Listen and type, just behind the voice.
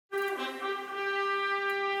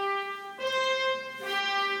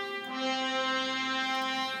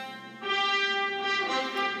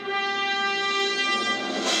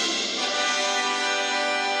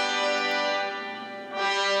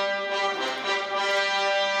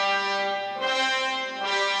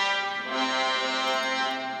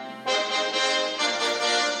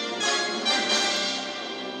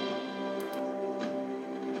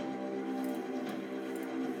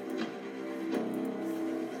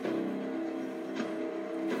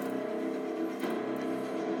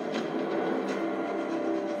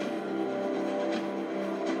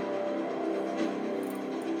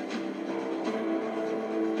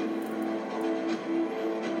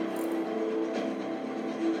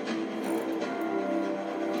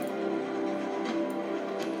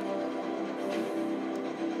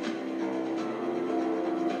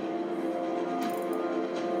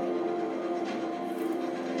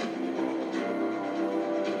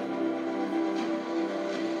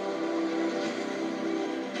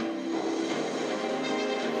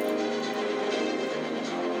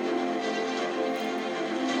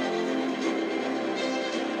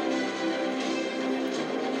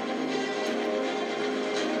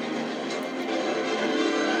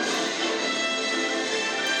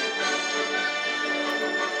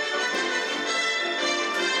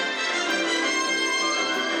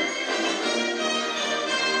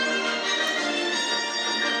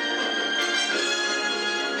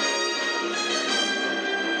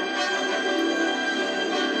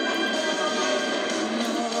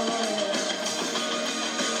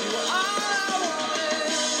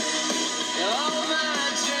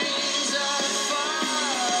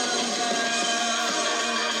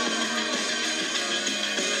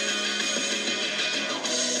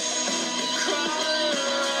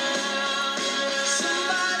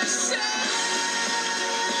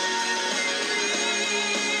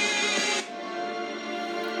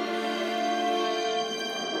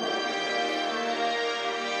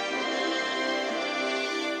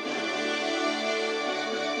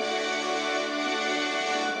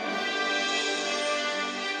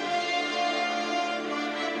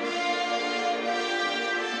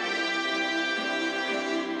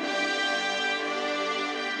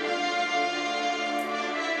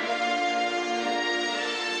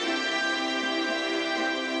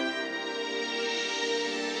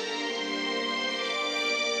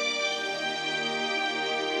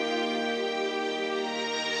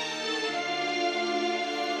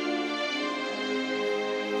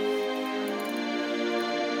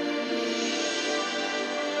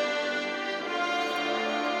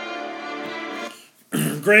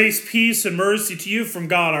Grace, peace, and mercy to you from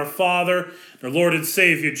God our Father, our Lord and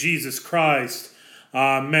Savior, Jesus Christ.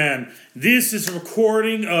 Amen. This is a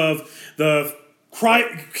recording of the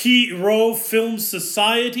Key Row Film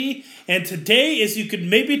Society, and today, as you could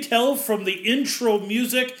maybe tell from the intro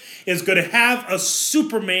music, is going to have a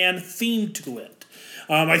Superman theme to it.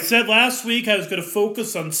 I said last week I was going to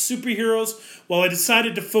focus on superheroes. Well, I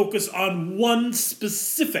decided to focus on one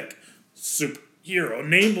specific superhero,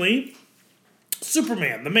 namely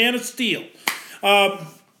Superman, the Man of Steel.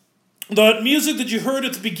 The music that you heard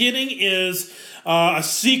at the beginning is a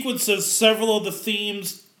sequence of several of the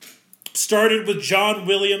themes. Started with John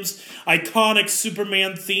Williams' iconic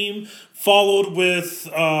Superman theme, followed with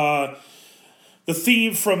the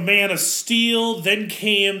theme from Man of Steel. Then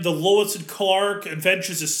came the Lois and Clark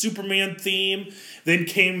Adventures of Superman theme. Then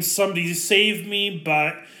came Somebody Save Me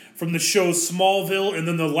from the show Smallville. And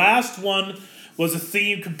then the last one was a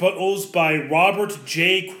theme composed by Robert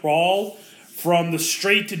J. Kral from the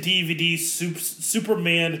straight-to-DVD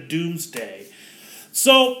Superman Doomsday.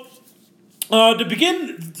 So, to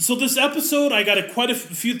begin, this episode, I got quite a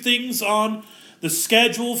few things on the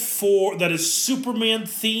schedule that is Superman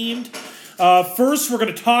themed. First, we're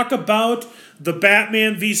going to talk about the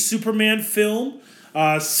Batman v Superman film.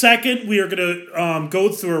 Second, we are going to go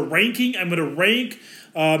through a ranking. I'm going to rank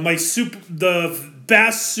the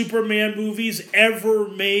best Superman movies ever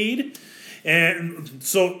made. And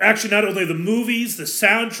so, actually, not only the movies, the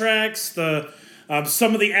soundtracks,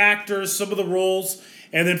 some of the actors, some of the roles.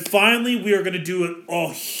 And then finally, we are going to do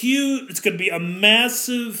it's going to be a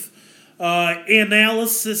massive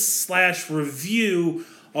analysis / review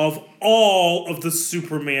of all of the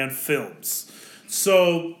Superman films.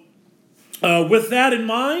 So, with that in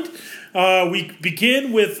mind, we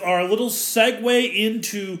begin with our little segue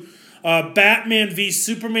into Batman v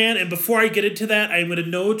Superman. And before I get into that, I'm going to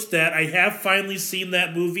note that I have finally seen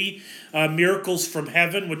that movie, Miracles from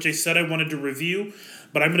Heaven, which I said I wanted to review.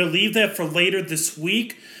 But I'm going to leave that for later this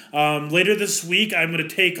week. Later this week, I'm going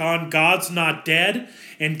to take on God's Not Dead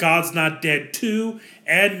and God's Not Dead 2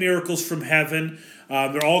 and Miracles from Heaven.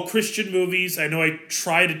 They're all Christian movies. I know I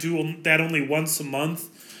try to do that only once a month,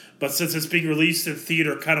 but since it's being released in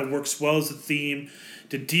theater, it kind of works well as a theme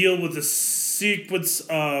to deal with the sequence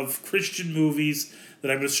of Christian movies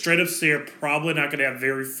that I'm going to straight up say are probably not going to have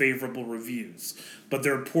very favorable reviews, but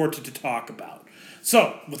they're important to talk about.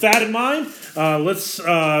 So, with that in mind, let's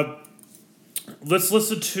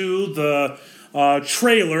listen to the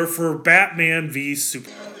trailer for Batman v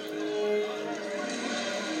Superman.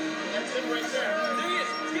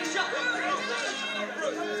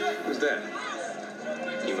 Who's that?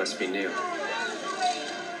 You must be new.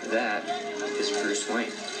 That is Bruce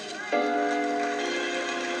Wayne.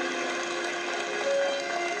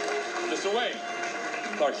 Mr. Wayne.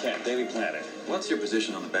 Clark Kent, Daily Planet. What's your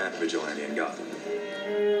position on the Bat Vigilante in Gotham?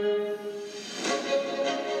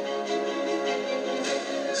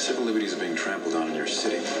 Civil liberties are being trampled on in your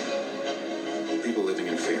city. People living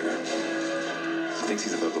in fear. He thinks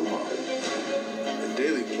he's above the law. The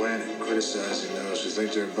Daily Planet criticizing those who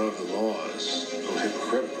think they're above the law is a little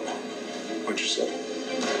hypocritical. What'd you say?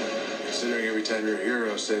 Considering every time your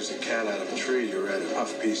hero saves a cat out of a tree, you read a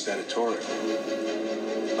puff piece editorial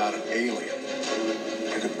about an alien.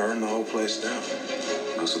 You could burn the whole place down.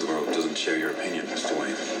 Most of the world doesn't share your opinion, Mr.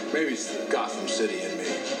 Wayne. Maybe it's Gotham City in me.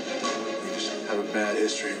 We just have a bad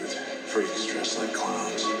history with freaks dressed like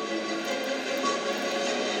clowns.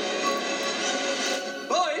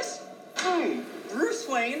 Boys, Bruce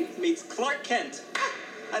Wayne meets Clark Kent.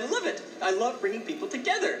 I love it. I love bringing people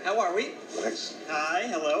together. How are we? Lex? Hi,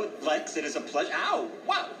 hello, Lex. It is a pleasure. Ow,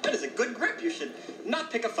 wow, that is a good grip. You should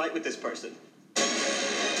not pick a fight with this person.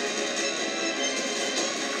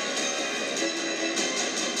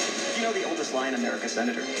 You know the oldest lie in America,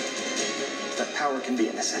 Senator? That power can be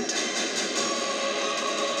innocent.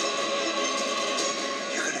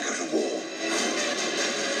 You're gonna go to war.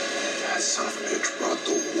 That son of a bitch brought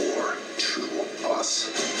the war to us.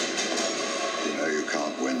 You know you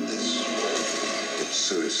can't win this. It's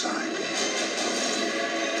suicide.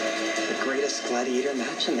 The greatest gladiator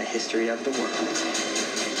match in the history of the world.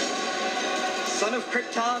 Son of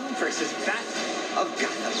Krypton versus Bat of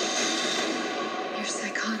Gotham. You're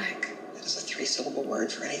psychotic. That is a 3-syllable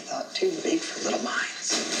word for any thought too big for little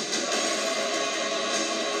minds.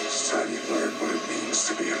 It's time you learn what it means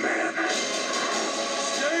to be a man.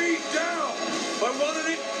 Stay down! If I wanted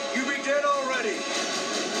it, you'd be dead already.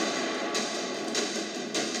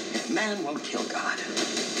 Man won't kill God.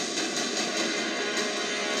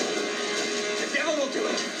 The devil will do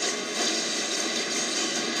it.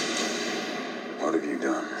 What have you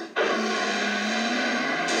done?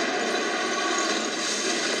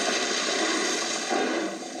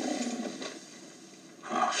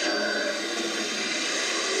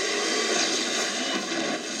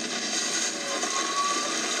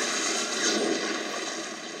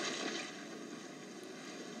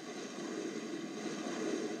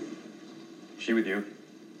 She with you?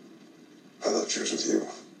 I thought she was with you.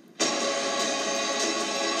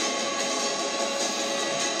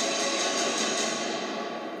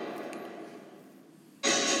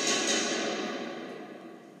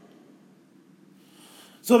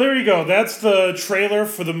 So there you go. That's the trailer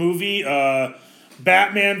for the movie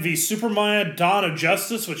Batman v Superman: Dawn of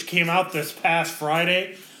Justice, which came out this past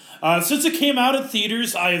Friday. Since it came out in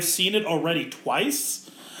theaters, I have seen it already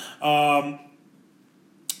twice.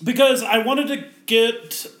 Because I wanted to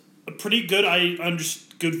get a pretty good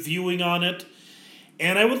good viewing on it.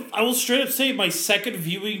 And I will straight up say my second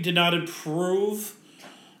viewing did not improve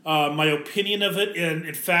my opinion of it. And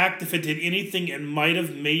in fact, if it did anything, it might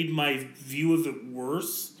have made my view of it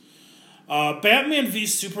worse. Batman v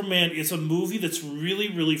Superman is a movie that's really,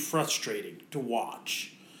 really frustrating to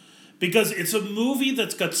watch. Because it's a movie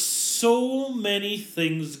that's got so many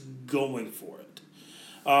things going for it.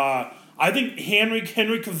 I think Henry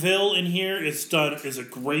Cavill in here is a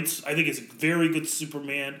very good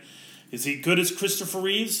Superman. Is he good as Christopher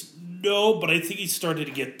Reeves? No, but I think he's starting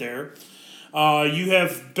to get there. You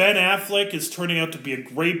have Ben Affleck is turning out to be a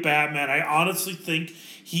great Batman. I honestly think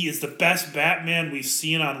he is the best Batman we've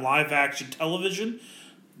seen on live action television.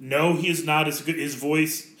 No, he is not as good. His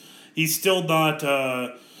voice, he's still not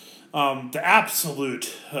the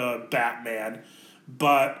absolute Batman.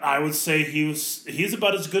 But I would say he's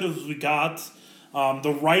about as good as we got.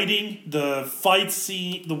 The writing, the fight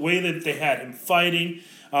scene, the way that they had him fighting,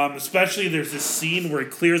 especially there's this scene where he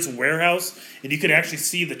clears a warehouse, and you can actually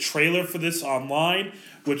see the trailer for this online,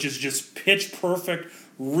 which is just pitch perfect,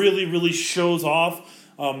 really, really shows off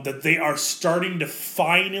that they are starting to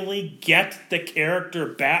finally get the character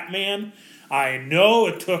Batman. I know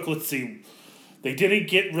it took, they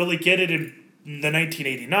didn't really get it in the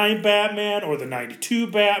 1989 Batman, or the 92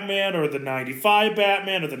 Batman, or the 95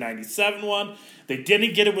 Batman, or the 97 one. They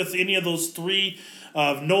didn't get it with any of those three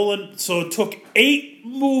of Nolan, so it took 8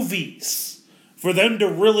 movies for them to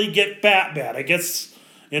really get Batman. I guess,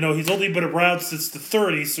 he's only been around since the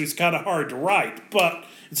 30s, so he's kind of hard to write.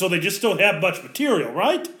 And so they just don't have much material,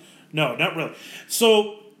 right? No, not really.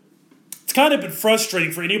 So it's kind of been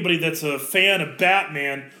frustrating for anybody that's a fan of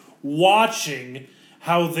Batman watching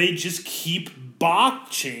how they just keep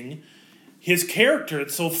botching his character. And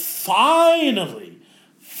so finally,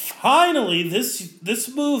 this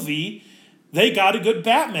movie, they got a good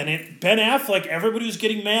Batman. And Ben Affleck, everybody was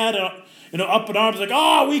getting mad, up in arms, like,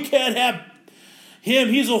 oh, we can't have him.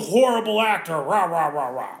 He's a horrible actor. Rah, rah, rah,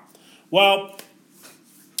 rah. Well,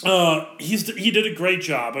 he did a great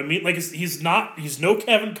job. I mean, he's no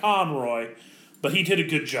Kevin Conroy, but he did a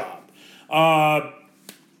good job.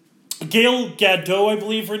 Gal Gadot, I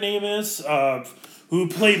believe her name is, who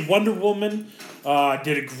played Wonder Woman,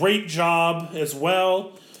 did a great job as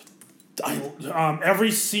well. Every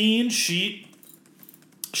scene she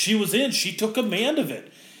was in, she took command of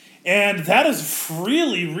it. And that is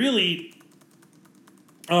really, really,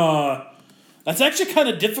 that's actually kind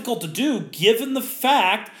of difficult to do, given the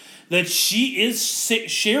fact that she is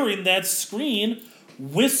sharing that screen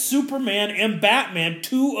with Superman and Batman,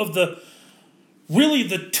 two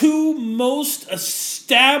most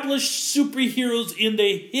established superheroes in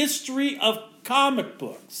the history of comic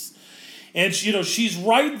books. And, she's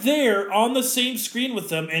right there on the same screen with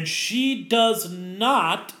them, and she does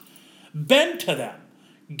not bend to them.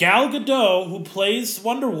 Gal Gadot, who plays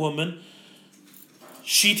Wonder Woman,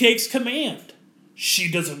 she takes command.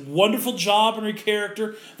 She does a wonderful job in her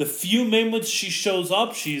character. The few moments she shows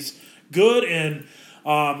up, she's good, and,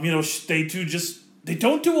 they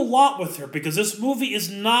don't do a lot with her because this movie is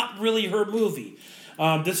not really her movie.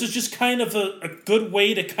 This is just kind of a good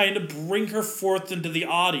way to kind of bring her forth into the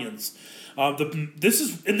audience. This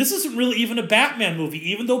isn't really even a Batman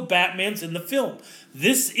movie, even though Batman's in the film.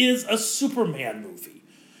 This is a Superman movie,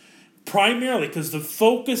 primarily because the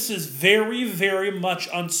focus is very, very much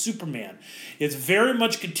on Superman. It's very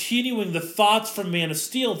much continuing the thoughts from Man of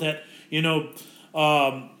Steel that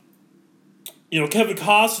Kevin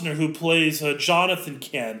Costner, who plays Jonathan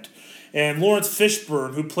Kent, and Lawrence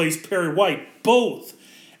Fishburne, who plays Perry White, both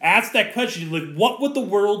ask that question, like, what would the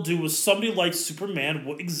world do if somebody like Superman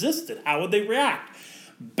existed? How would they react?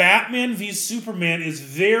 Batman v Superman is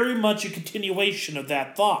very much a continuation of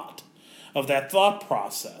that thought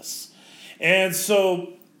process. And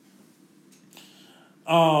so,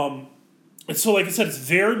 like I said, it's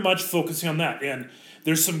very much focusing on that. And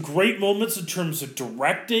there's some great moments in terms of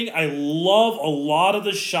directing. I love a lot of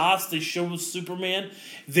the shots they show with Superman.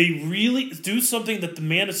 They really do something that the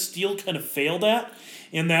Man of Steel kind of failed at,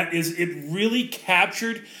 and that is it really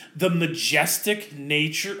captured the majestic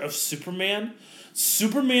nature of Superman.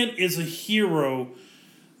 Superman is a hero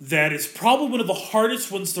that is probably one of the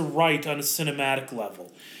hardest ones to write on a cinematic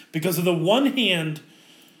level. Because on the one hand,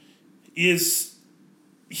 you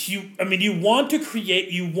want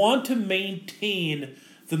to maintain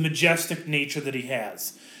the majestic nature that he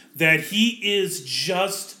has. That he is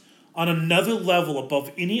just on another level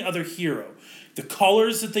above any other hero. The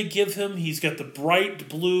colors that they give him, he's got the bright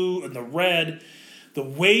blue and the red. The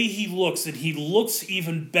way he looks, and he looks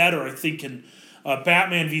even better, I think, in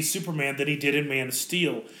Batman v Superman than he did in Man of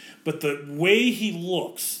Steel. But the way he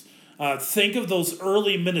looks, think of those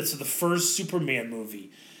early minutes of the first Superman movie.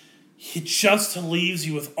 It just leaves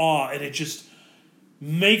you with awe, and it just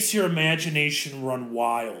makes your imagination run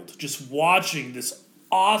wild. Just watching this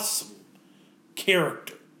awesome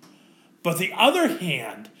character. But the other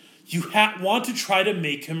hand, you want to try to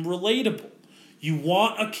make him relatable. You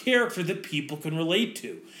want a character that people can relate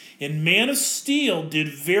to. And Man of Steel did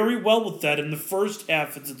very well with that in the first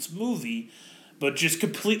half of its movie, but just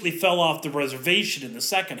completely fell off the reservation in the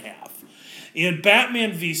second half. In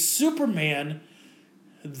Batman v Superman,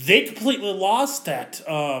 they completely lost that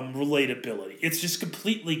relatability. It's just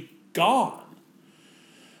completely gone.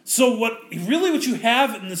 So what you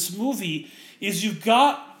have in this movie is you've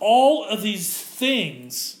got all of these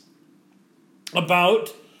things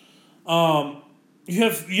about... You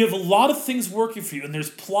have a lot of things working for you, and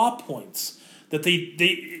there's plot points that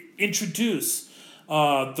they introduce.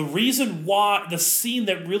 The reason why, the scene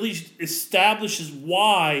that really establishes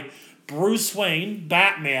why Bruce Wayne,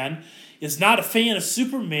 Batman, is not a fan of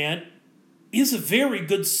Superman is a very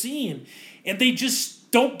good scene, and they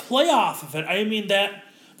just don't play off of it. I mean, that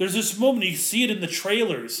there's this moment, you see it in the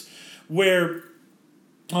trailers, where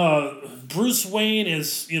Bruce Wayne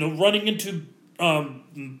is running into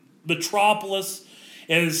Metropolis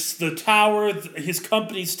as the tower, his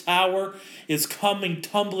company's tower, is coming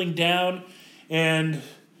tumbling down, and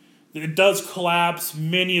it does collapse.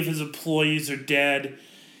 Many of his employees are dead,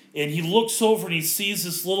 and he looks over and he sees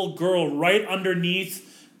this little girl right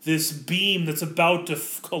underneath this beam that's about to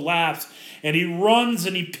collapse, and he runs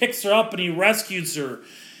and he picks her up and he rescues her,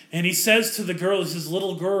 and he says to the girl, he says,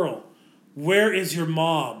 "Little girl, where is your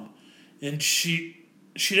mom?" And she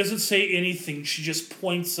doesn't say anything. She just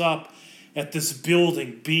points up at this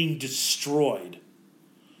building being destroyed,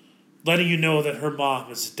 letting you know that her mom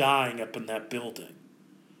is dying up in that building.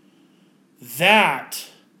 That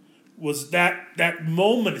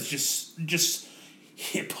moment is just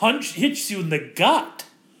hits you in the gut.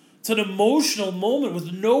 It's an emotional moment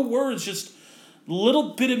with no words, just a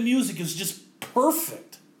little bit of music is just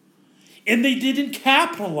perfect. And they didn't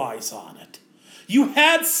capitalize on it. You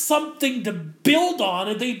had something to build on,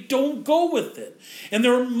 and they don't go with it. And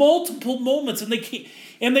there are multiple moments, and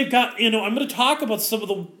they've got, I'm going to talk about some of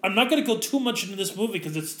the, I'm not going to go too much into this movie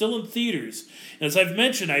because it's still in theaters. And as I've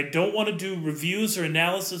mentioned, I don't want to do reviews or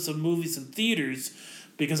analysis of movies in theaters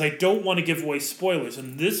because I don't want to give away spoilers.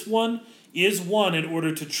 And this one is one, in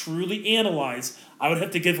order to truly analyze, I would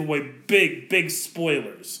have to give away big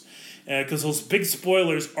spoilers. Because those big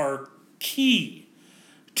spoilers are key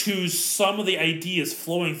to some of the ideas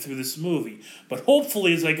flowing through this movie. But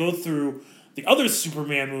hopefully, as I go through the other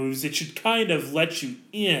Superman movies, it should kind of let you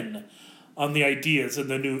in on the ideas in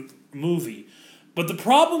the new movie. But the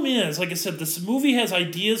problem is, like I said, this movie has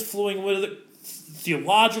ideas flowing with it,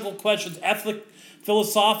 theological questions,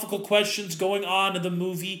 philosophical questions going on in the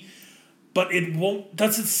movie, but it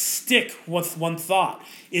doesn't stick with one thought.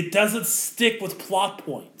 It doesn't stick with plot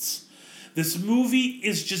points. This movie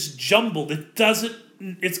is just jumbled.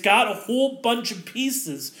 It's got a whole bunch of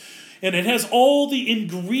pieces, and it has all the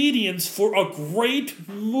ingredients for a great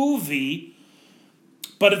movie,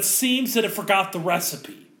 but it seems that it forgot the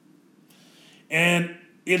recipe. And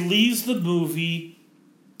it leaves the movie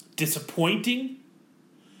disappointing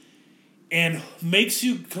and makes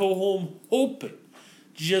you go home hoping,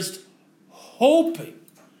 just hoping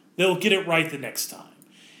they'll get it right the next time.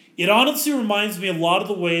 It honestly reminds me a lot of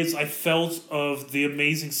the ways I felt of the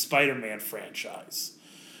Amazing Spider-Man franchise.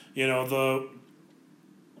 The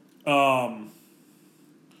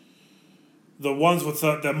ones with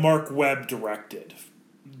that Mark Webb directed,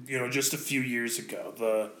 just a few years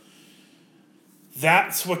ago.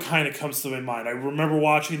 That's what kind of comes to my mind. I remember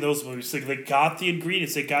watching those movies. Like, they got the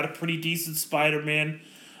ingredients. They got a pretty decent Spider-Man.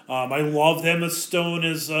 I loved Emma Stone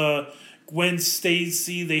as Gwen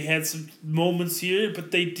Stacy. They had some moments here,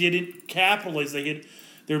 but they didn't capitalize.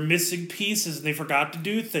 They're missing pieces, and they forgot to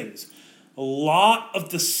do things. A lot of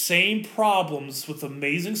the same problems with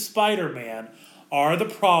Amazing Spider-Man are the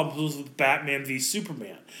problems with Batman v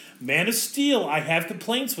Superman. Man of Steel, I have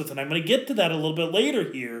complaints with, and I'm going to get to that a little bit later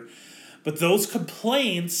here. But those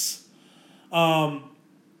complaints,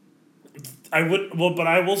 but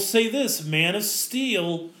I will say this: Man of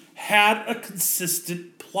Steel had a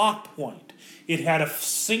consistent plot point. It had a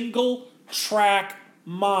single track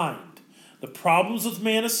mind. The problems with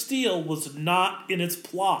Man of Steel was not in its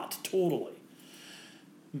plot totally.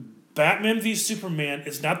 Batman v Superman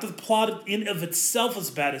is not the plot in of itself as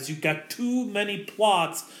bad as you've got too many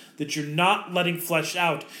plots that you're not letting flesh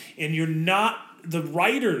out, and the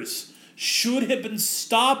writers should have been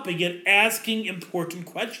stopping and asking important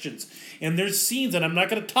questions. And there's scenes, and I'm not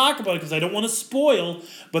going to talk about it because I don't want to spoil,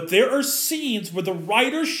 but there are scenes where the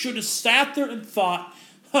writers should have sat there and thought,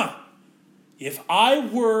 if I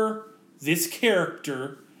were this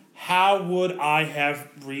character, how would I have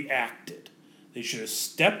reacted? They should have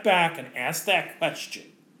stepped back and asked that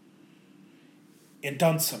question and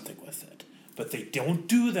done something with it. But they don't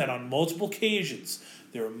do that on multiple occasions.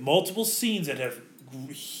 There are multiple scenes that have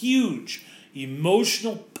huge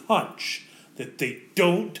emotional punch that they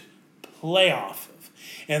don't play off of.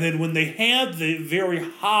 And then when they have the very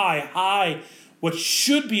high, what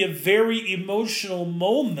should be a very emotional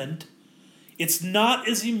moment, it's not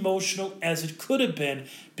as emotional as it could have been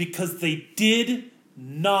because they did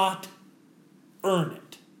not earn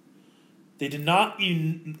it. They did not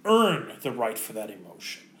earn the right for that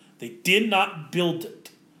emotion. They did not build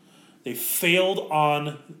it. They failed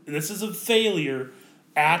on, this is a failure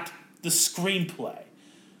at the screenplay.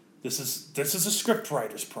 This is a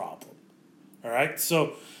scriptwriter's problem. All right?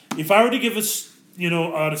 So if I were to give a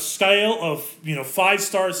scale of,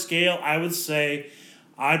 5-star scale, I would say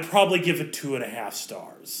I'd probably give it 2.5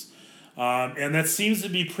 stars. And that seems to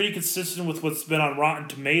be pretty consistent with what's been on Rotten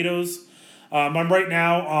Tomatoes. I'm right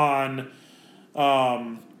now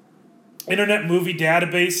on Internet Movie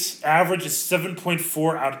Database. Average is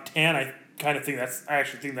 7.4 out of 10. I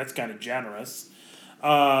actually think that's kind of generous.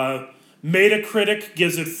 Metacritic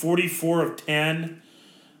gives it 44 of 10.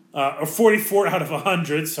 Or 44 out of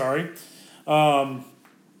 100, sorry. Right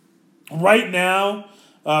now,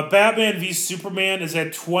 Batman v Superman is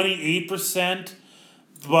at 28%,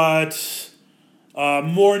 but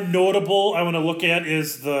more notable I want to look at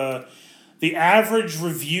is the average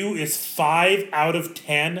review is 5 out of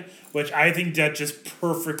 10, which I think that just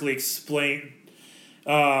perfectly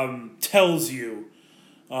tells you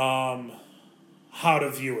how to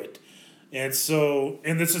view it. And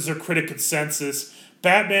this is a critic consensus.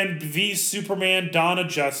 Batman v Superman Dawn of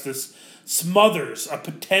Justice smothers a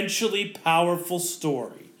potentially powerful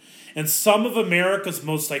story and some of America's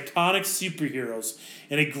most iconic superheroes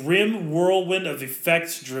in a grim whirlwind of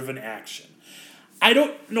effects-driven action. I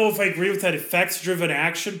don't know if I agree with that effects-driven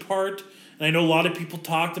action part, and I know a lot of people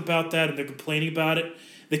talked about that and they're complaining about it.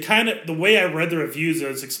 The way I read the reviews, I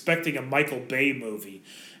was expecting a Michael Bay movie,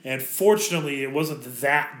 and fortunately, it wasn't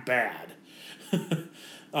that bad.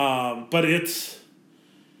 But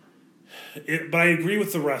I agree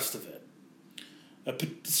with the rest of it.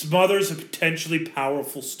 It smothers a potentially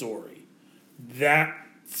powerful story. That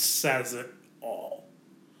says it all.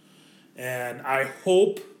 And I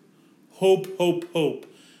hope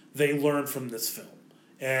they learn from this film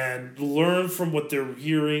and learn from what they're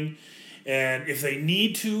hearing. And if they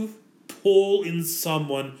need to, pull in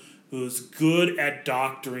someone who's good at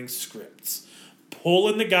doctoring scripts. Pull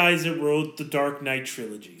in the guys that wrote the Dark Knight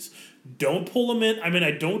trilogies. Don't pull them in.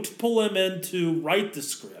 I don't pull them in to write the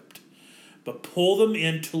script, but pull them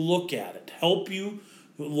in to look at it. Help you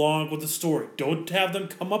along with the story. Don't have them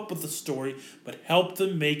come up with the story, but help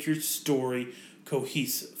them make your story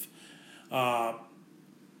cohesive. And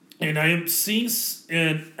I am seeing,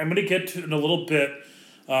 and I'm going to get to in a little bit,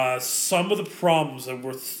 some of the problems that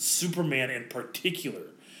with Superman in particular,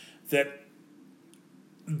 that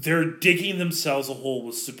they're digging themselves a hole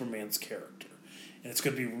with Superman's character. And it's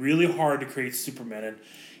going to be really hard to create Superman.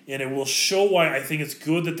 And it will show why I think it's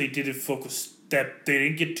good that they didn't focus, that they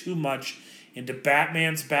didn't get too much into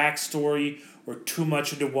Batman's backstory or too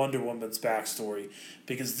much into Wonder Woman's backstory.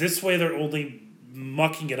 Because this way they're only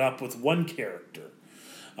mucking it up with one character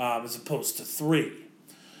as opposed to 3.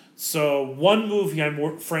 So one movie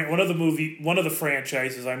one of the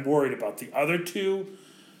franchises I'm worried about. The other 2,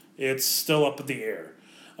 it's still up in the air.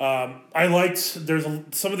 I liked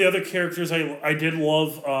some of the other characters I did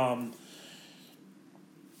love.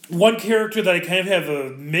 One character that I kind of have a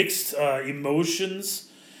mixed emotions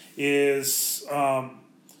is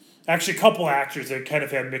actually a couple actors that kind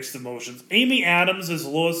of have mixed emotions. Amy Adams as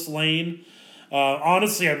Lois Lane.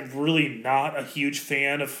 Honestly, I'm really not a huge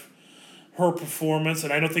fan of her performance,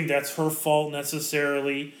 and I don't think that's her fault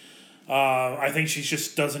necessarily. I think she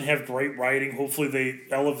just doesn't have great writing. Hopefully they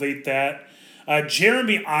elevate that.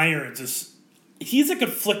 Jeremy Irons is he's a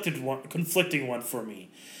conflicting one for me,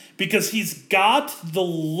 because he's got the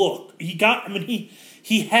look.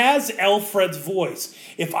 He has Alfred's voice.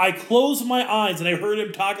 If I close my eyes and I heard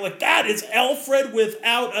him talk like that, is Alfred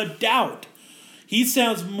without a doubt. He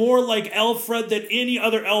sounds more like Alfred than any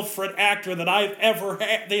other Alfred actor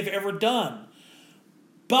that they've ever done.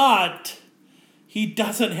 But he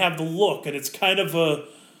doesn't have the look, and it's kind of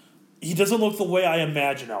he doesn't look the way I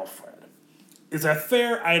imagine Alfred. Is that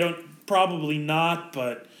fair? Probably not,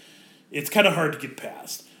 but it's kind of hard to get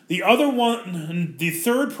past. The other one, the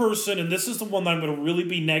third person, and this is the one that I'm going to really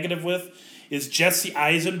be negative with, is Jesse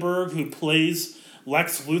Eisenberg, who plays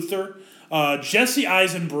Lex Luthor. Jesse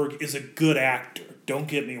Eisenberg is a good actor. Don't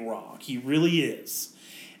get me wrong. He really is.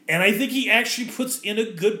 And I think he actually puts in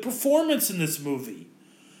a good performance in this movie.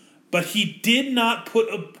 But he did not put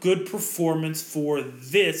a good performance for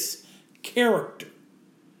this character.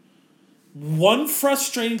 One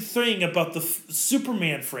frustrating thing about the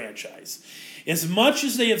Superman franchise, as much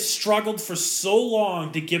as they have struggled for so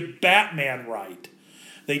long to get Batman right,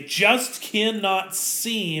 they just cannot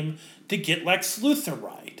seem to get Lex Luthor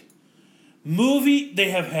right.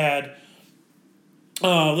 They have had,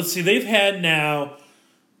 they've had now,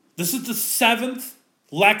 this is the 7th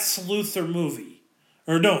Lex Luthor movie.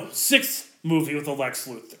 Or no, 6th movie with a Lex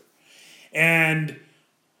Luthor. And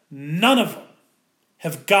none of them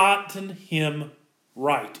have gotten him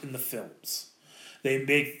right in the films. They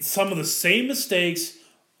make some of the same mistakes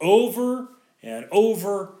over and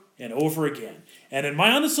over and over again. And in my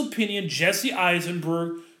honest opinion, Jesse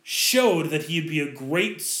Eisenberg showed that he'd be a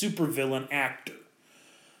great supervillain actor.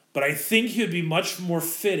 But I think he would be much more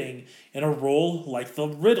fitting in a role like the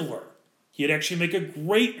Riddler. He'd actually make a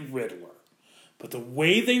great Riddler. But the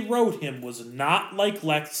way they wrote him was not like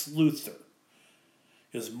Lex Luthor.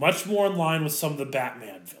 It was much more in line with some of the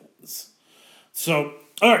Batman villains. So,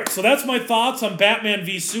 alright, so that's my thoughts on Batman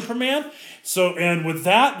v Superman. And with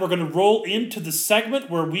that, we're going to roll into the segment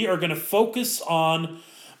where we are going to focus on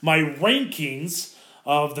my rankings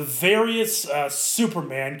of the various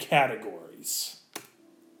Superman categories.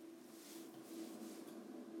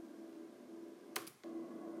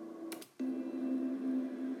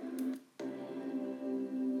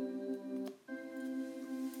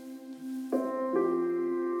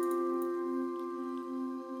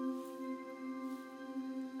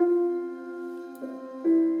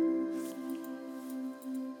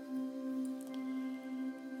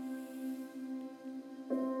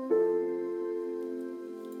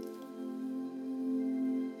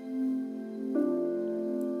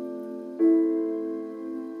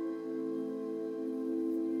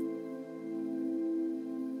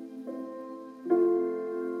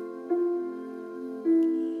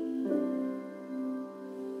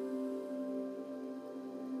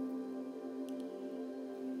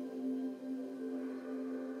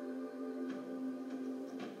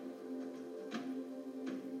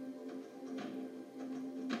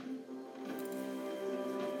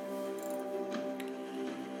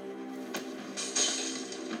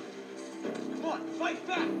 Fight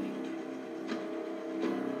back!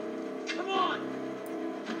 Come on!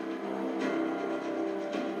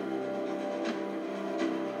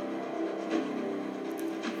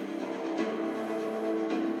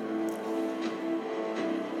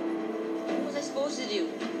 What was I supposed to do?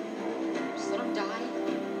 Just let him die?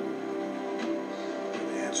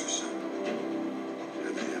 The answer, son.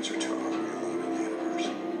 You're the answer to our alone in the universe.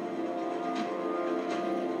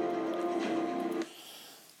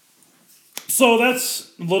 So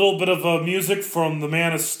that's a little bit of music from The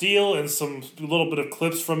Man of Steel and a little bit of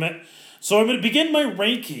clips from it. So I'm going to begin my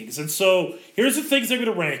rankings. And so here's the things I'm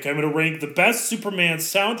going to rank. I'm going to rank the best Superman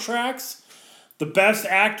soundtracks, the best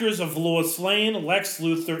actors of Lois Lane, Lex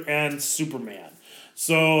Luthor, and Superman.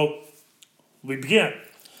 So we begin.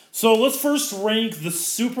 So let's first rank the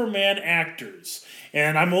Superman actors.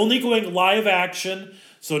 And I'm only going live action,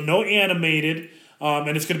 so no animated.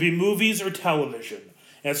 And it's going to be movies or television.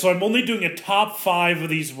 And so I'm only doing a top 5 of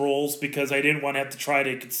these roles because I didn't want to have to try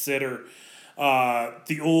to consider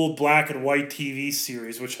the old black and white TV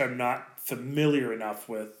series, which I'm not familiar enough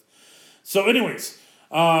with. So anyways,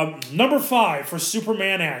 number 5 for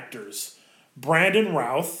Superman actors, Brandon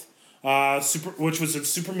Routh, which was in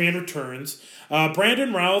Superman Returns.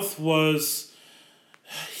 Brandon Routh was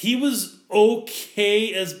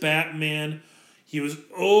okay as Batman. He was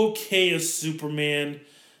okay as Superman.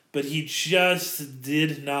 But he just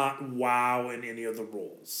did not wow in any of the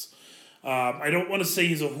roles. I don't want to say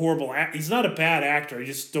he's a horrible actor. He's not a bad actor. I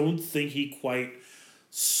just don't think he quite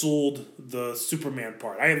sold the Superman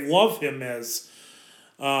part. I love him as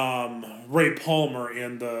Ray Palmer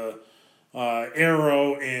in the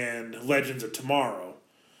Arrow and Legends of Tomorrow.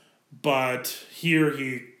 But here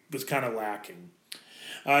he was kind of lacking.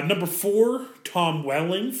 Number 4, Tom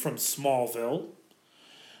Welling from Smallville.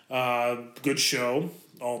 Good show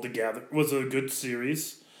altogether. It was a good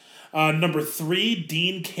series. Number 3,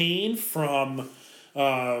 Dean Cain from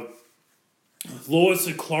Lois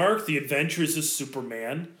and Clark, The Adventures of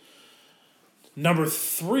Superman. Number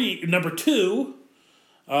 2,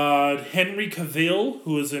 Henry Cavill,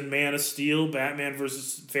 who is in Man of Steel, Batman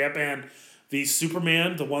v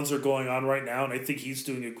Superman. The ones that are going on right now, and I think he's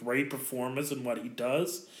doing a great performance in what he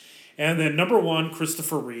does. And then number 1,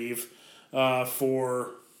 Christopher Reeve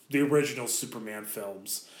for the original Superman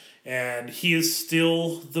films. And he is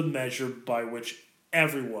still the measure by which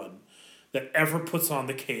everyone that ever puts on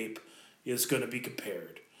the cape is going to be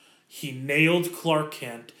compared. He nailed Clark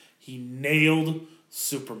Kent. He nailed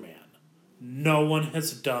Superman. No one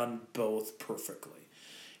has done both perfectly.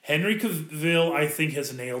 Henry Cavill, I think,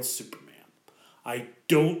 has nailed Superman. I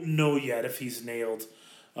don't know yet if he's nailed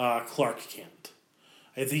Clark Kent.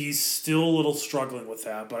 I think he's still a little struggling with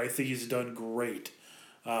that, but I think he's done great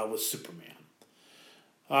with Superman.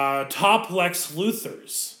 Top Lex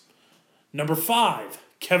Luthors. Number 5,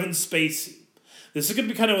 Kevin Spacey. This is going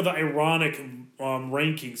to be kind of the ironic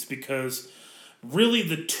rankings because really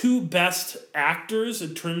the 2 best actors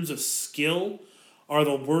in terms of skill are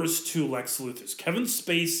the worst 2 Lex Luthors. Kevin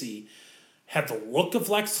Spacey had the look of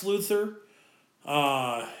Lex Luthor,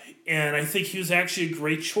 and I think he was actually a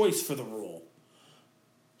great choice for the role.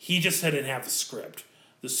 He just didn't have the script.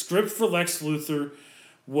 The script for Lex Luthor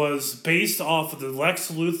was based off of the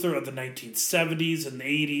Lex Luthor of the 1970s and the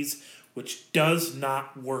 80s, which does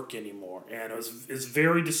not work anymore. And it's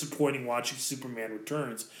very disappointing watching Superman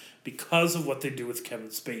Returns because of what they do with Kevin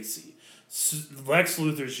Spacey. Lex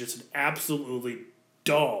Luthor is just an absolutely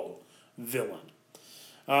dull villain.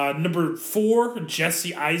 Number 4,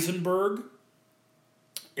 Jesse Eisenberg.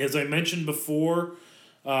 As I mentioned before,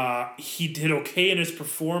 he did okay in his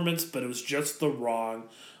performance, but it was just the wrong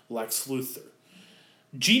Lex Luthor.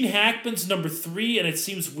 Gene Hackman's number 3, and it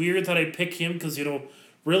seems weird that I pick him because,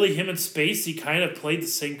 really him and Spacey kind of played the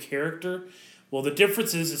same character. Well, the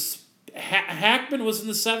difference is Hackman was in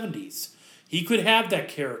the 70s. He could have that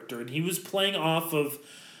character, and he was playing off of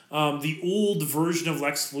the old version of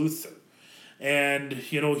Lex Luthor. And,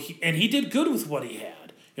 he did good with what he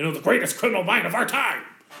had. The greatest criminal mind of our time.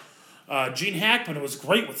 Gene Hackman was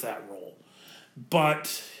great with that role.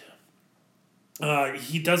 But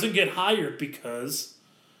he doesn't get hired because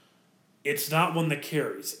it's not one that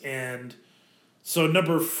carries. And so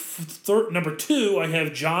number 2, I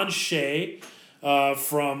have John Shea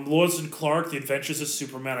from Lois and Clark, The Adventures of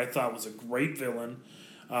Superman. I thought was a great villain.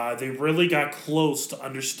 They really got close to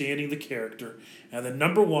understanding the character. And then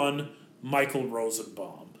number 1, Michael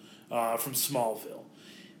Rosenbaum from Smallville.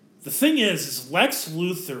 The thing is Lex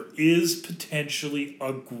Luthor is potentially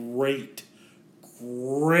a great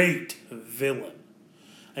villain.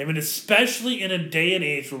 I mean, especially in a day and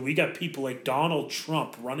age where we got people like Donald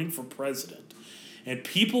Trump running for president, and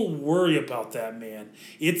people worry about that man.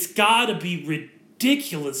 It's got to be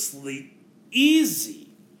ridiculously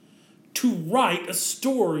easy to write a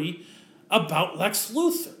story about Lex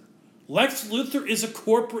Luthor. Lex Luthor is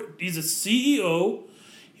he's a CEO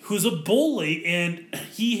who's a bully, and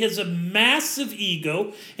he has a massive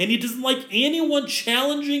ego, and he doesn't like anyone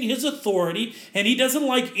challenging his authority, and he doesn't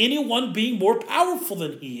like anyone being more powerful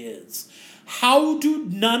than he is. How do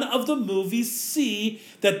none of the movies see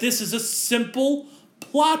that this is a simple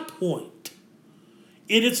plot point?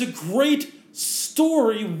 It is a great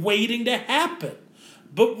story waiting to happen.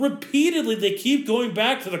 But repeatedly they keep going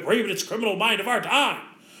back to the greatest criminal mind of our time.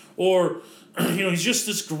 Or, he's just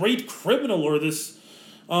this great criminal, or this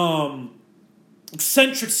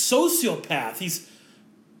eccentric sociopath. He's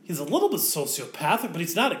a little bit sociopathic, but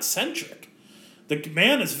he's not eccentric. The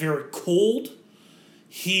man is very cold.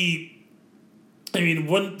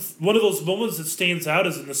 One of those moments that stands out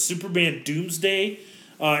is in the Superman Doomsday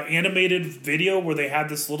animated video where they had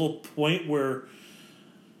this little point where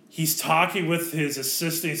he's talking with his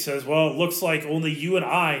assistant. He says, well, it looks like only you and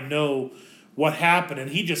I know what happened.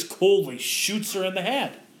 And he just coldly shoots her in the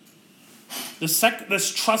head.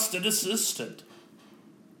 This trusted assistant.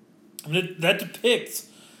 And that depicts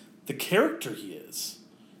the character he is.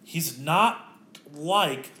 He's not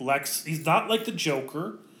like Lex. He's not like the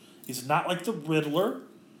Joker. He's not like the Riddler.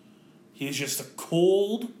 He's just a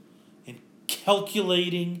cold and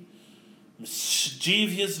calculating,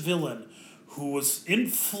 mischievous villain who was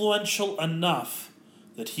influential enough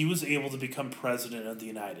that he was able to become president of the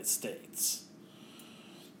United States.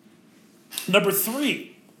 Number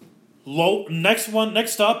 3,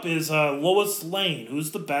 Next up is Lois Lane.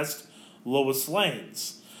 Who's the best Lois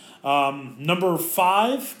Lanes? Number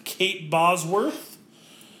 5, Kate Bosworth.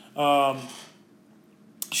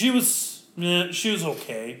 She was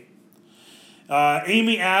okay.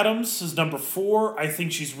 Amy Adams is number 4. I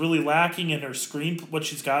think she's really lacking in her screen. What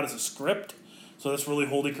she's got is a script, so that's really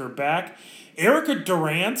holding her back. Erica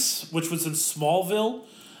Durance, which was in Smallville,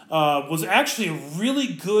 was actually really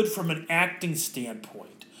good from an acting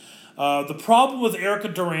standpoint. The problem with Erica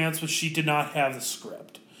Durance was she did not have the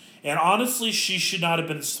script. And honestly, she should not have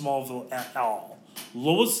been in Smallville at all.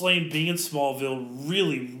 Lois Lane being in Smallville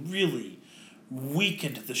really, really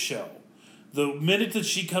weakened the show. The minute that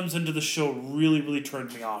she comes into the show really, really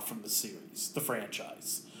turned me off from the series, the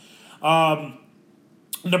franchise.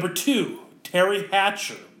 Number 2, Terry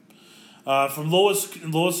Hatcher. From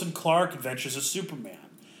Lois and Clark, Adventures of Superman.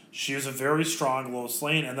 She is a very strong Lois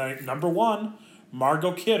Lane. And then number 1,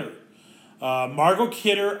 Margot Kidder. Margot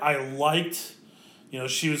Kidder, I liked.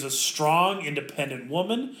 She was a strong, independent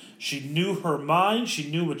woman. She knew her mind. She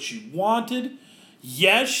knew what she wanted.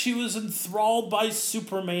 Yes, she was enthralled by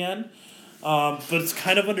Superman. But it's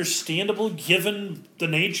kind of understandable given the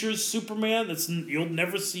nature of Superman. You'll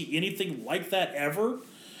never see anything like that ever.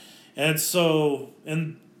 And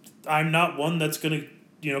I'm not one that's going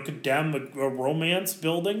to, condemn a romance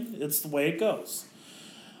building. It's the way it goes.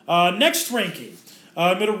 Next ranking.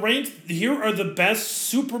 I'm going to rank, here are the best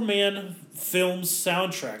Superman film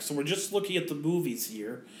soundtracks. So we're just looking at the movies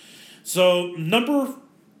here. So so 1,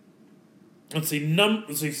 2, 3.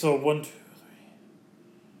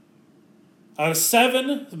 Out of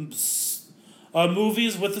 7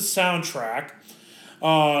 movies with a soundtrack,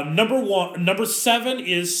 number 7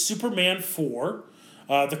 is Superman 4,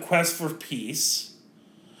 The Quest for Peace.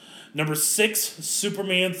 Number 6,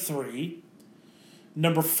 Superman 3.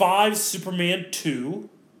 Number 5, Superman 2.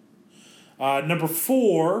 Number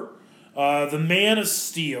 4, The Man of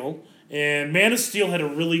Steel. And Man of Steel had a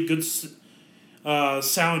really good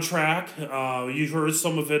soundtrack. You heard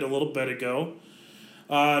some of it a little bit ago.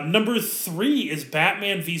 Number 3 is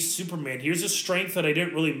Batman v Superman. Here's a strength that I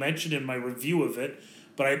didn't really mention in my review of it,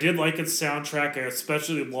 but I did like its soundtrack. I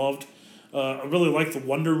especially I really like the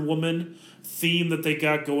Wonder Woman theme that they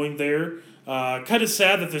got going there. Kind of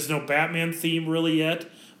sad that there's no Batman theme really yet,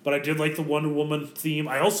 but I did like the Wonder Woman theme.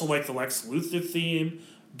 I also like the Lex Luthor theme.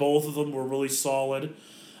 Both of them were really solid.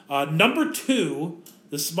 Number 2,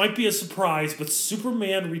 this might be a surprise, but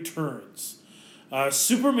Superman Returns.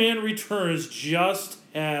 Superman Returns just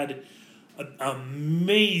had an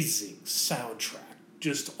amazing soundtrack,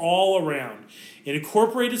 just all around. It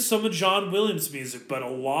incorporated some of John Williams' music, but a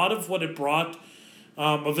lot of what it brought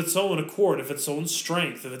of its own accord, of its own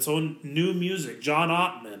strength, of its own new music. John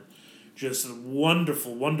Ottman, just a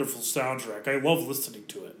wonderful, wonderful soundtrack. I love listening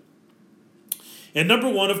to it. And number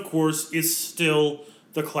 1, of course, is still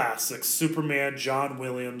the classics. Superman, John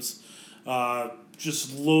Williams,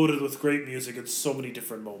 just loaded with great music at so many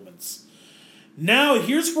different moments. Now,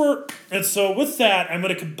 so with that, I'm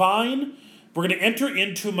going to we're going to enter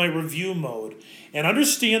into my review mode. And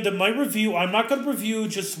understand that my review, I'm not going to review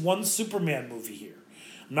just one Superman movie here.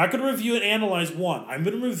 I'm not going to review and analyze one. I'm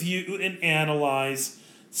going to review and analyze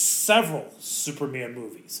several Superman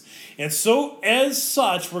movies. And so, as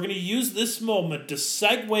such, we're going to use this moment to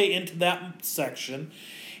segue into that section.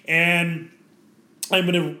 And I'm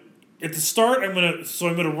going to, at the start, I'm going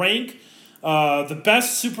to rank the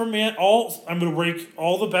best Superman, I'm going to rank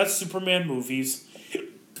all the best Superman movies.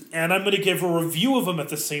 And I'm going to give a review of them at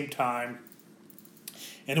the same time.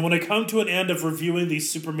 And when I come to an end of reviewing these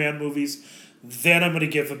Superman movies, then I'm going to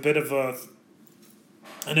give a bit of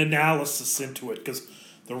an analysis into it. Because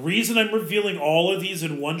the reason I'm revealing all of these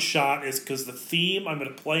in one shot is because the theme I'm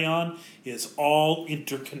going to play on is all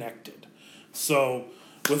interconnected. So,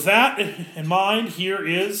 with that in mind, here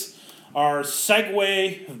is our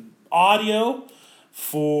segue audio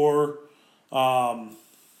for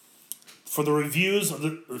the reviews of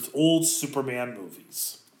the old Superman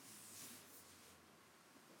movies.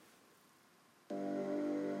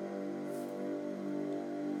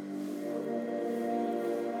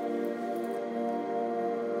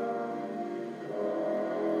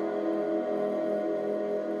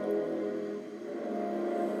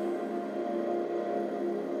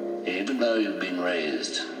 Even though you've been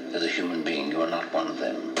raised as a human being, you are not one of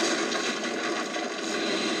them.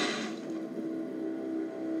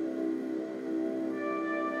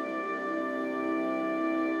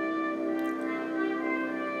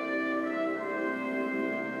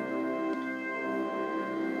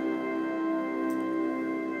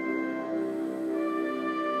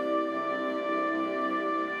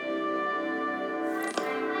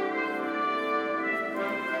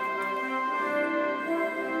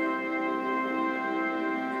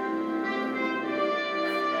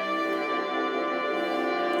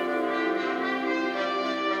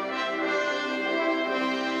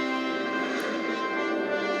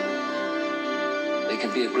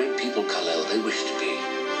 can be a great people, Kal-El. They wish to be.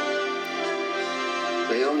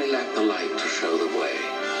 They only lack the light to show the way.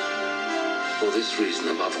 For this reason,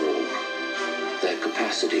 above all, their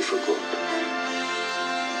capacity for good.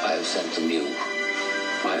 I have sent them you,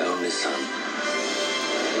 my only son.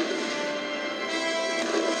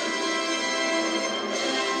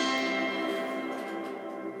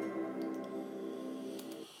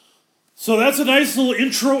 So that's a nice little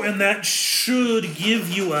intro, and that should give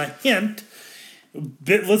you a hint,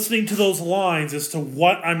 listening to those lines, as to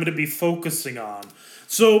what I'm going to be focusing on.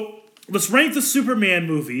 So let's rank the Superman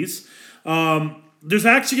movies. There's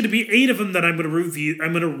actually going to be 8 of them that I'm going to review.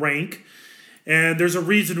 I'm going to rank, and there's a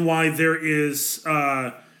reason why there is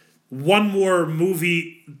one more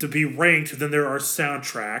movie to be ranked than there are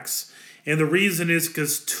soundtracks, and the reason is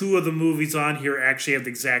because 2 of the movies on here actually have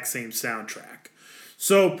the exact same soundtrack.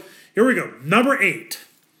 So here we go. Number 8,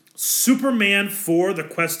 Superman 4: The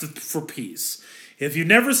Quest for Peace. If you've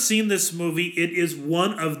never seen this movie, it is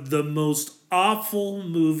one of the most awful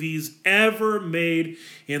movies ever made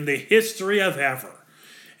in the history of ever.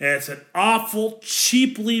 It's an awful,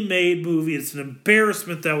 cheaply made movie. It's an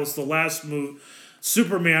embarrassment that was the last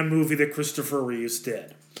Superman movie that Christopher Reeves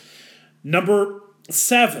did. Number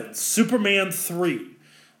 7, Superman 3.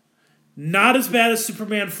 Not as bad as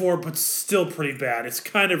Superman 4, but still pretty bad. It's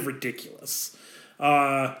kind of ridiculous.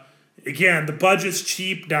 Again, the budget's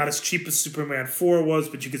cheap, not as cheap as Superman 4 was,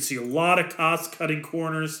 but you can see a lot of cost-cutting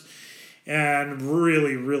corners, and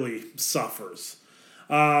really, really suffers.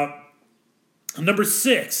 Number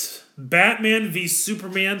 6, Batman v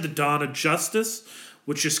Superman: The Dawn of Justice,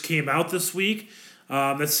 which just came out this week.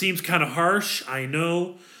 That seems kind of harsh, I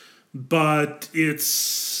know, but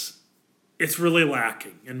it's really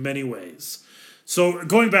lacking in many ways. So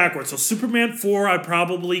going backwards, so Superman 4, I'd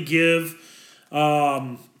probably give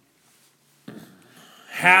half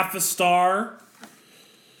a star.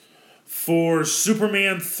 For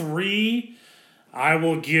Superman 3, I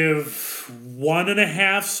will give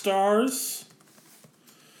 1.5 stars.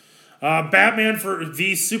 Batman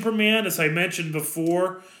v Superman, as I mentioned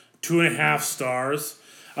before, 2.5 stars.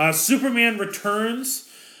 Superman Returns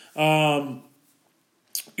will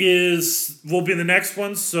be the next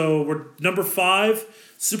one. So we're number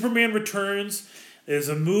 5. Superman Returns is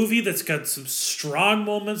a movie that's got some strong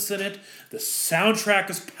moments in it. The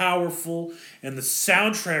soundtrack is powerful, and the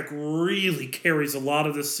soundtrack really carries a lot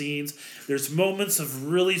of the scenes. There's moments of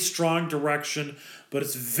really strong direction, but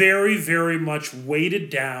it's very, very much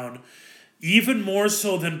weighted down. Even more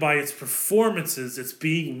so than by its performances, it's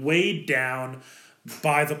being weighed down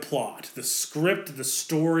by the plot. The script, the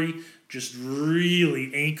story just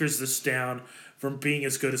really anchors this down from being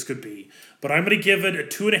as good as could be. But I'm going to give it a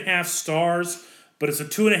 2.5 stars. But it's a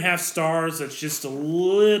 2.5 stars that's just a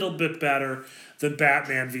little bit better than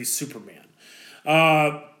Batman v Superman.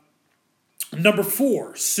 Number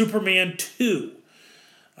 4, Superman 2.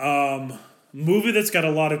 Movie that's got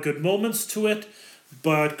a lot of good moments to it,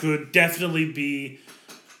 but could definitely be...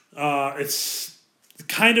 it's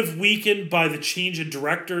kind of weakened by the change in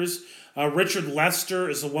directors. Richard Lester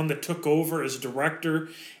is the one that took over as director,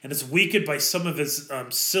 and it's weakened by some of his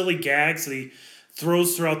silly gags that he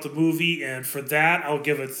throws throughout the movie, and for that, I'll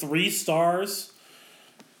give it 3 stars.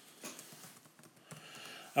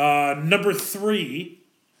 Number 3,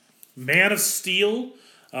 Man of Steel,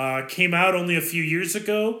 came out only a few years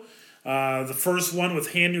ago. The first one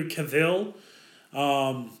with Henry Cavill.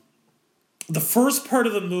 The first part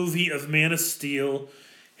of the movie of Man of Steel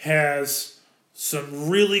has some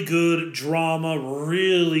really good drama,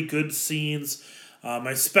 really good scenes.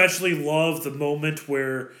 I especially love the moment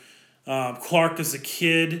where Clark is a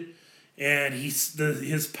kid, and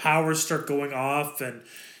his powers start going off, and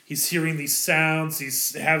he's hearing these sounds.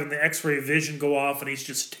 He's having the X-ray vision go off, and he's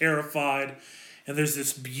just terrified. And there's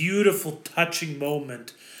this beautiful, touching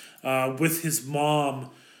moment with his mom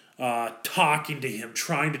talking to him,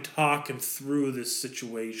 trying to talk him through this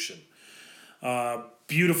situation.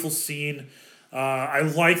 Beautiful scene. I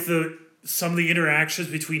like some of the interactions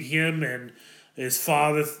between him and his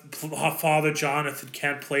father Jonathan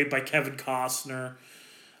Kent, played by Kevin Costner.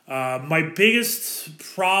 My biggest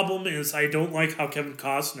problem is I don't like how Kevin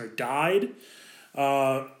Costner died.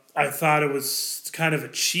 I thought it was kind of a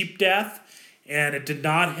cheap death, and it did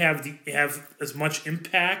not have as much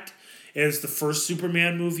impact as the first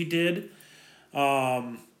Superman movie did.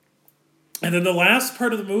 And then the last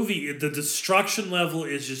part of the movie, the destruction level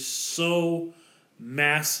is just so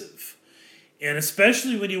massive. And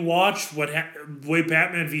especially when you watch way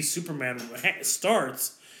Batman v Superman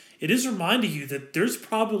starts, it is reminding you that there's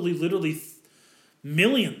probably literally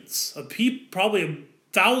millions of people, probably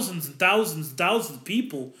thousands and thousands and thousands of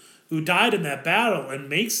people who died in that battle and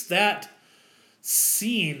makes that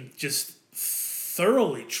scene just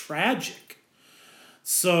thoroughly tragic.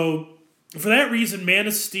 So for that reason, Man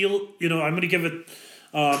of Steel, I'm going to give it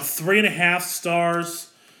 3.5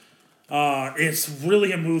 stars. It's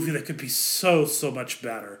really a movie that could be so much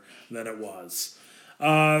better than it was.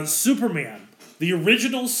 Superman, the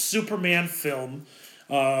original Superman film,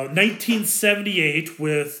 1978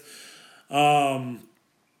 with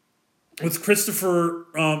Christopher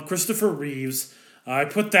Reeves. I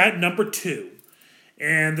put that number 2.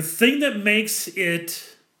 And the thing that makes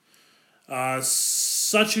it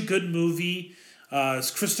such a good movie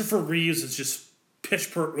is Christopher Reeves is just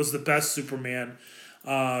was the best Superman.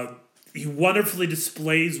 He wonderfully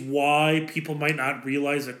displays why people might not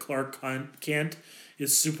realize that Clark Kent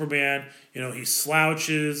is Superman. He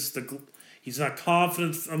slouches. He's not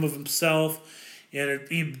confident of himself. And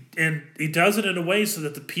he does it in a way so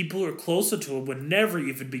that the people who are closer to him would never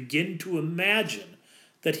even begin to imagine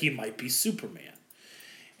that he might be Superman.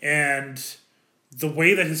 And the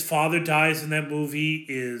way that his father dies in that movie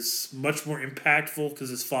is much more impactful because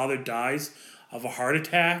his father dies of a heart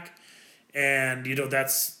attack. And,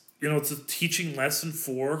 it's a teaching lesson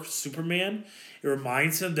for Superman. It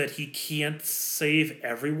reminds him that he can't save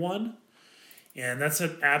everyone. And that's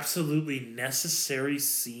an absolutely necessary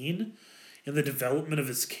scene in the development of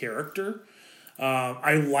his character.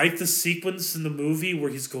 I like the sequence in the movie where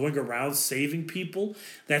he's going around saving people.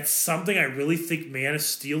 That's something I really think Man of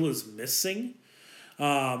Steel is missing.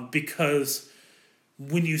 Because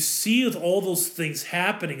when you see all those things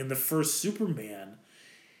happening in the first Superman,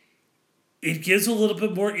 it gives a little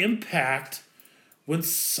bit more impact when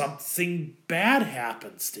something bad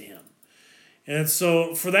happens to him. And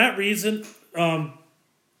so for that reason, the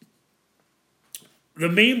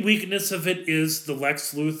main weakness of it is the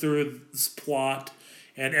Lex Luthor's plot,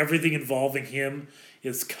 and everything involving him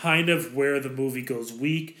is kind of where the movie goes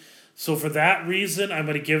weak. So for that reason, I'm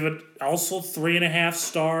going to give it also 3.5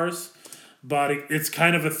 stars, but it's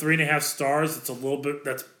kind of a 3.5 stars. It's a little bit,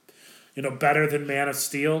 that's, better than Man of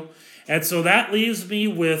Steel. And so that leaves me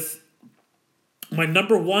with my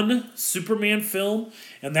number 1 Superman film,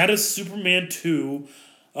 and that is Superman 2,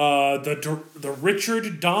 the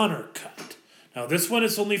Richard Donner cut. Now, this one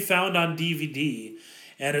is only found on DVD,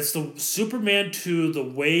 and it's the Superman 2 the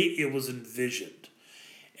way it was envisioned.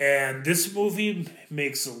 And this movie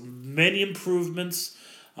makes many improvements.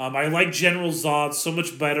 I like General Zod so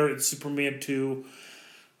much better in Superman 2.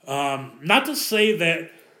 Not to say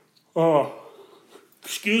that, that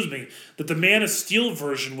the Man of Steel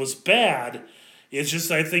version was bad. It's just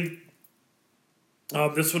I think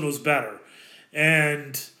this one was better.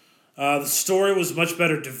 And the story was much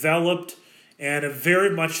better developed. And it very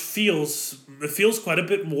much feels quite a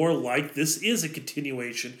bit more like this is a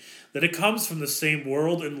continuation, that it comes from the same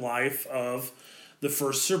world and life of the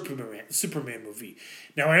first Superman movie.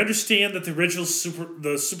 Now, I understand that the original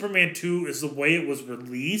Superman 2 is the way it was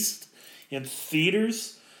released in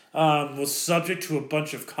theaters, was subject to a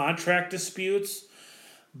bunch of contract disputes,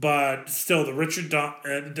 but still,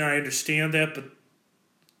 and I understand that, but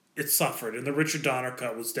it suffered, and the Richard Donner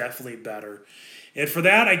cut was definitely better. And for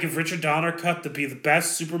that, I give Richard Donner cut to be the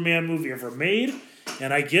best Superman movie ever made,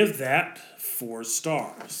 and I give that 4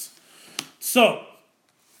 stars. So,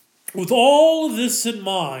 with all of this in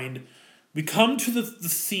mind, we come to the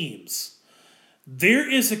themes. There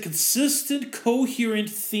is a consistent, coherent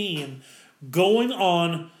theme going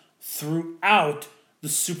on throughout the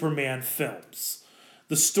Superman films,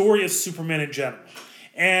 the story of Superman in general.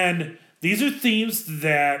 And these are themes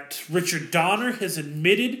that Richard Donner has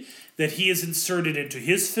admitted that he has inserted into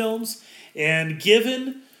his films, and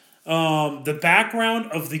given the background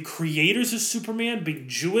of the creators of Superman being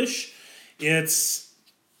Jewish, it's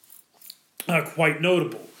quite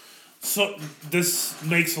notable. So this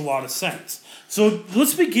makes a lot of sense. So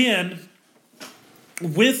let's begin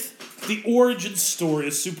with the origin story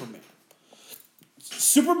of Superman.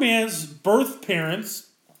 Superman's birth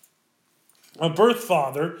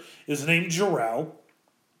father is named Jor-El.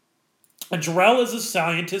 And Jor-El is a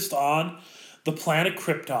scientist on the planet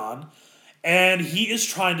Krypton, and he is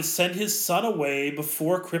trying to send his son away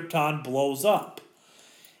before Krypton blows up.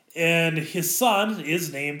 And his son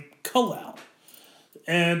is named Kal-El.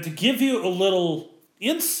 And to give you a little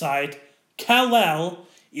insight, Kal-El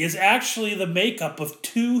is actually the makeup of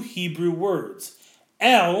 2 Hebrew words.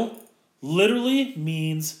 El literally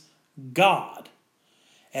means God,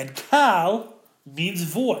 and Kal means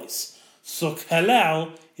voice. So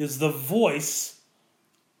Kal-El is the voice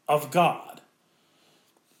of God.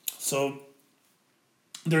 So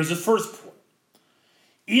there's a first point.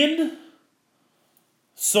 In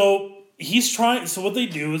he's trying. So what they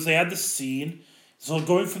do is they had the scene. So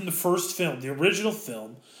going from the first film, the original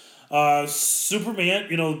film, Superman,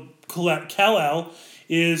 Kal-El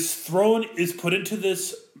is put into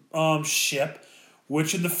this ship,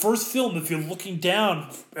 which in the first film, if you're looking down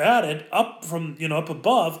at it, up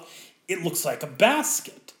above, it looks like a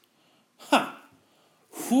basket. Huh.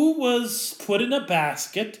 Who was put in a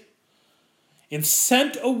basket and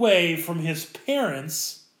sent away from his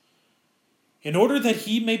parents in order that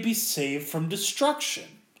he may be saved from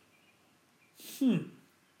destruction?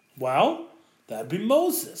 Well, that'd be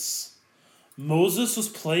Moses. Moses was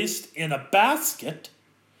placed in a basket,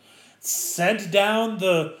 sent down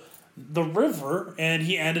the river, and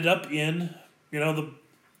he ended up in, the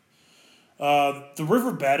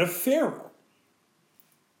riverbed of Pharaoh.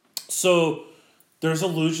 So there's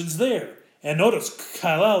allusions there. And notice,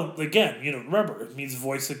 Kal-El, again, remember, it means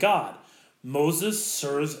voice of God. Moses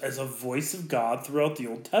serves as a voice of God throughout the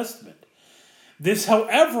Old Testament. This,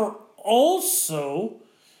 however, also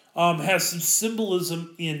has some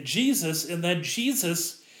symbolism in Jesus, in that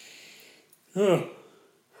Jesus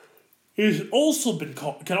is also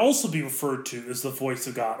can also be referred to as the voice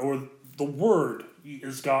of God, or the Word. He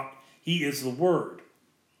is God. He is the Word.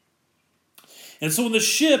 And so when the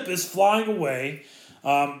ship is flying away,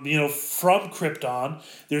 from Krypton,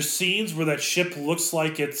 there's scenes where that ship looks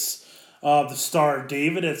like it's the Star of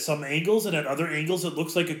David at some angles, and at other angles it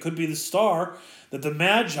looks like it could be the star that the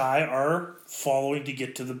Magi are following to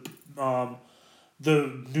get to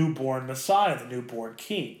the newborn Messiah, the newborn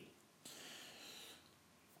King.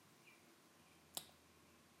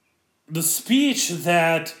 The speech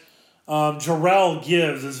that Jarrell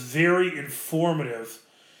gives is very informative,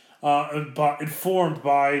 informed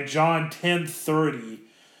by John 10:30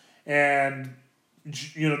 and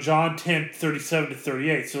John 10:37 to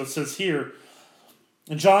 38. So it says here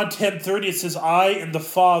in John 10:30, it says, "I and the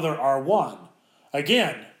Father are one."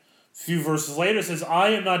 Again, a few verses later, it says, "I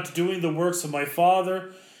am not doing the works of my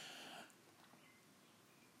Father.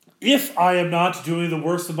 If I am not doing the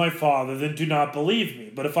works of my Father, then do not believe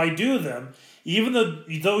me. But if I do them, even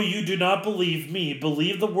though you do not believe me,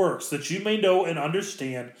 believe the works, that you may know and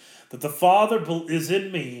understand that the Father is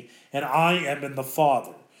in me, and I am in the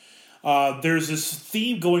Father." There's this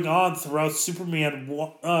theme going on throughout Superman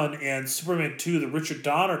 1 and Superman 2, the Richard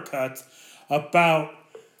Donner cut, about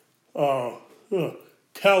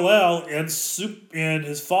Kal-El and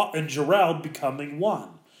Jor-El becoming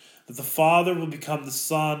one. That the Father will become the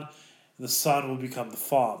Son, and the Son will become the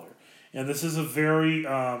Father. And this is a very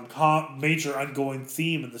major ongoing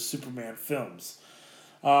theme in the Superman films.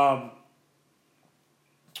 When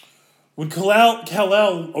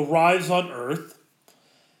Kal-El arrives on Earth,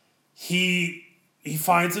 he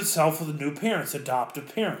finds himself with new parents,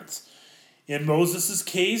 adoptive parents. In Moses'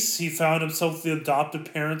 case, he found himself with the adoptive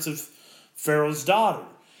parents of Pharaoh's daughter.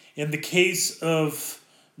 In the case of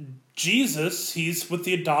Jesus, he's with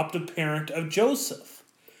the adoptive parent of Joseph.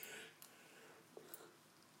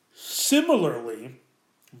 Similarly,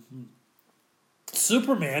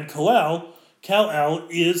 Superman, Kal-El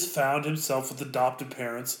is found himself with adoptive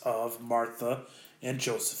parents of Martha and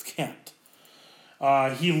Joseph Kent.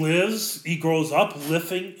 He grows up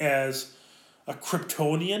living as a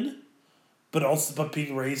Kryptonian, but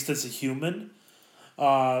being raised as a human.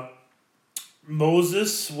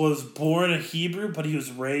 Moses was born a Hebrew, but he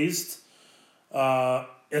was raised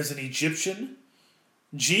as an Egyptian.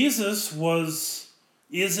 Jesus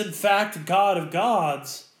is in fact God of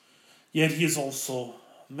gods, yet he is also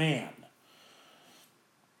man.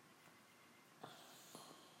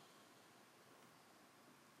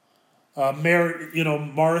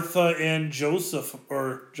 Martha and Joseph,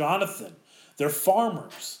 or Jonathan, they're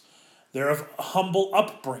farmers. They're of humble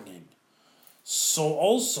upbringing. So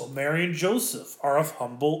also Mary and Joseph are of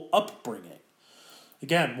humble upbringing.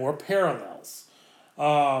 Again, more parallels.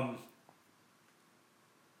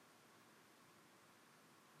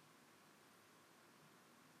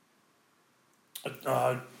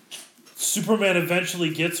 Superman eventually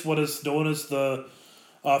gets what is known as the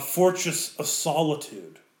Fortress of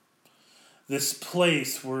Solitude. This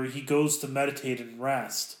place where he goes to meditate and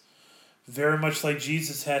rest. Very much like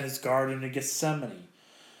Jesus had his garden in Gethsemane.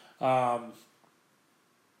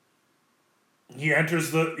 He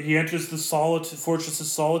enters the Fortress of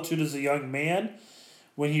Solitude as a young man.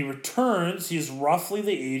 When he returns, he is roughly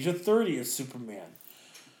the age of 30 as Superman.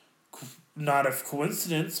 Not a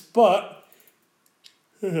coincidence, but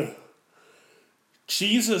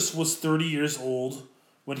Jesus was 30 years old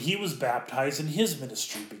when he was baptized and his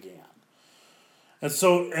ministry began.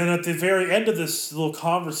 And at the very end of this little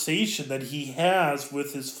conversation that he has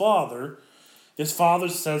with his father, His Father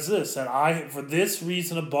says this, that for this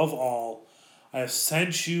reason above all, I have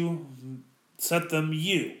sent them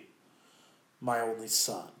you, my only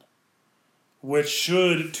Son. Which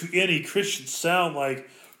should, to any Christian, sound like,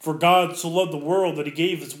 for God so loved the world that he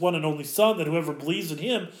gave his one and only Son, that whoever believes in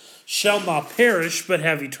him shall not perish, but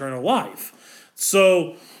have eternal life.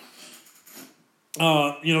 So,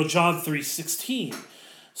 John 3:16.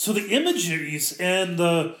 So the imageries and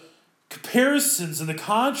the comparisons and the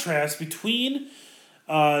contrast between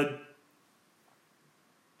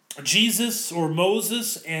Jesus or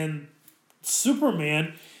Moses and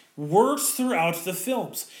Superman works throughout the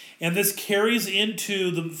films. And this carries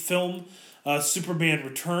into the film Superman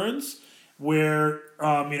Returns, where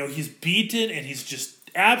he's beaten and he's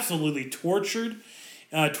just absolutely tortured.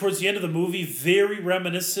 Towards the end of the movie, very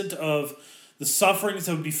reminiscent of the sufferings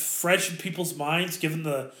that would be fresh in people's minds, given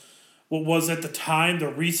what was at the time the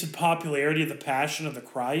recent popularity of the Passion of the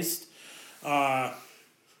Christ.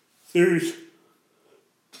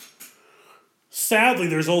 Sadly,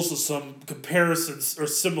 there's also some comparisons or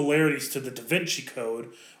similarities to the Da Vinci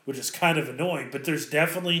Code, which is kind of annoying, but there's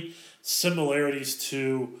definitely similarities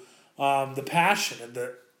to the Passion, and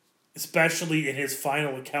especially in his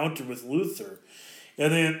final encounter with Luthor.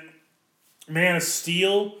 And then Man of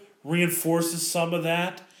Steel reinforces some of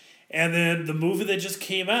that. And then the movie that just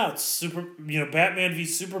came out, Batman v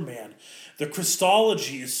Superman, the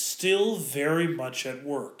Christology is still very much at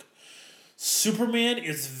work. Superman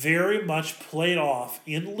is very much played off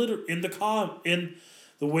in the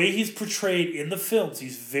way he's portrayed in the films.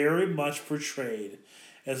 He's very much portrayed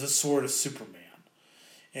as a sort of Superman,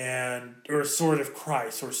 or a sort of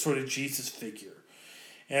Christ, or a sort of Jesus figure.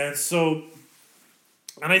 And so,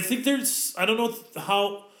 and I think I don't know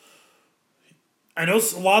how. I know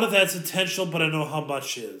a lot of that's intentional, but I know how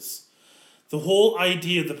much is. The whole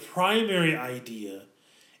idea, the primary idea,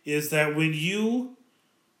 is that when you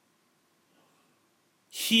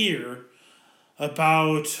hear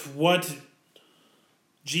about what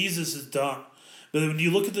Jesus has done, but when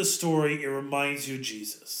you look at the story, it reminds you of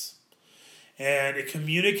Jesus. And it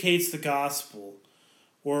communicates the gospel,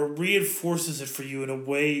 or reinforces it for you in a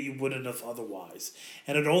way you wouldn't have otherwise.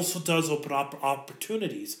 And it also does open up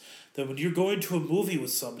opportunities that when you're going to a movie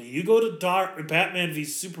with somebody, you go to Batman v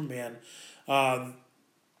Superman, The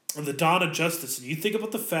Dawn of Justice, and you think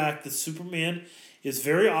about the fact that Superman is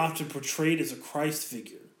very often portrayed as a Christ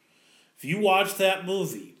figure. If you watch that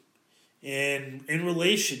movie, and in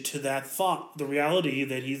relation to that thought, the reality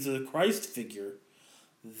that he's a Christ figure,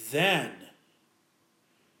 then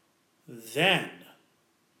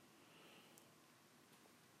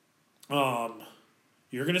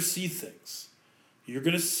you're going to see things. You're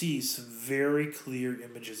going to see some very clear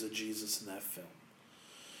images of Jesus in that film.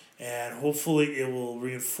 And hopefully it will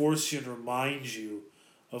reinforce you and remind you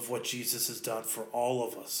of what Jesus has done for all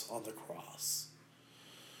of us on the cross.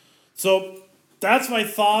 So that's my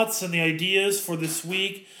thoughts and the ideas for this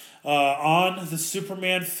week on the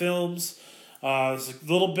Superman films. It's a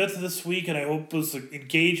little bit this week, and I hope it was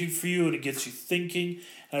engaging for you and it gets you thinking.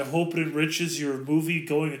 And I hope it enriches your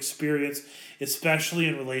movie-going experience, especially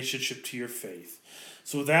in relationship to your faith.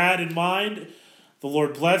 So with that in mind, the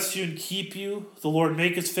Lord bless you and keep you. The Lord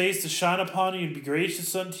make his face to shine upon you and be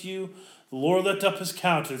gracious unto you. The Lord lift up his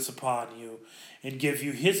countenance upon you and give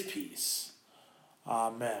you his peace.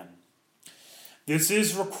 Amen. This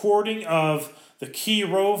is a recording of the Key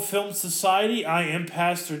Row Film Society. I am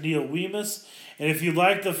Pastor Neil Weemus. And if you'd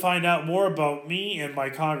like to find out more about me and my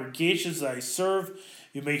congregations that I serve,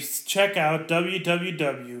 you may check out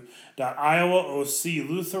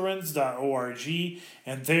www.iowaoclutherans.org,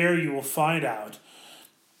 and there you will find out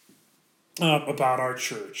about our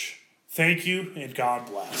church. Thank you, and God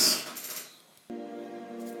bless.